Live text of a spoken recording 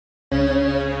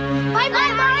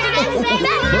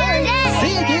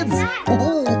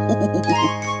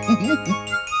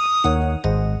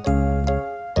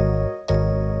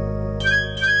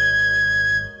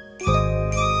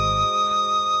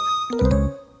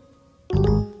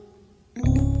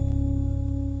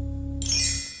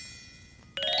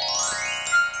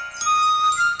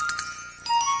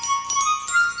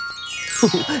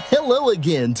Hello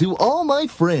again to all my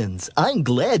friends. I'm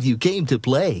glad you came to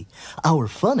play. Our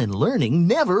fun and learning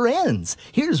never ends.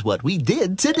 Here's what we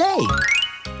did today.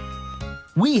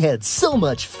 We had so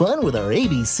much fun with our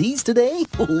ABCs today.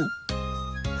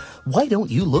 Why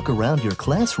don't you look around your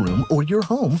classroom or your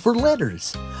home for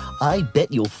letters? I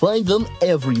bet you'll find them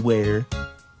everywhere.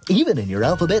 Even in your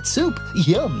alphabet soup.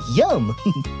 Yum, yum.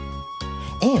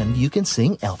 And you can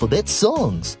sing alphabet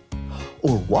songs.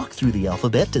 Or walk through the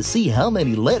alphabet to see how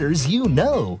many letters you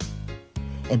know.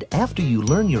 And after you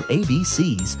learn your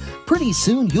ABCs, pretty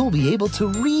soon you'll be able to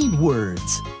read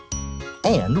words.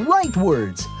 And write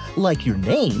words, like your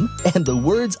name and the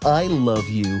words I love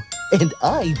you. And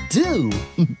I do.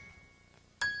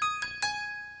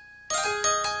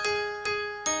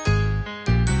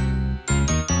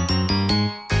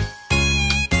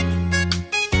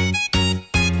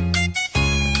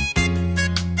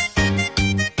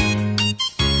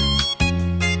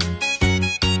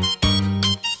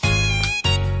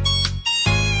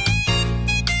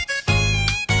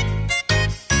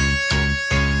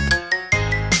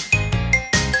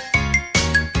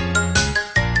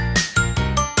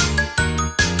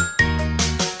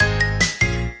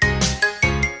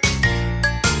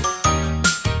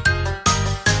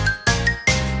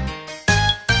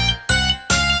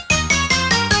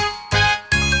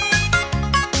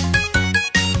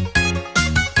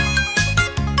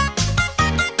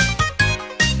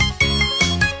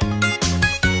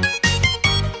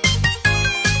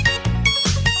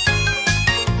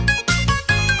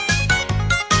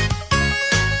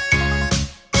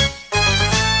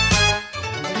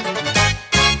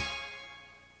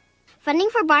 Funding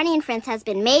for Barney and Friends has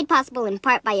been made possible in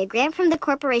part by a grant from the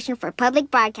Corporation for Public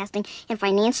Broadcasting and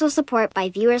financial support by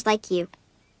viewers like you.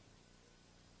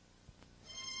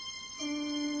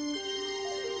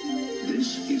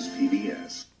 This is PBS.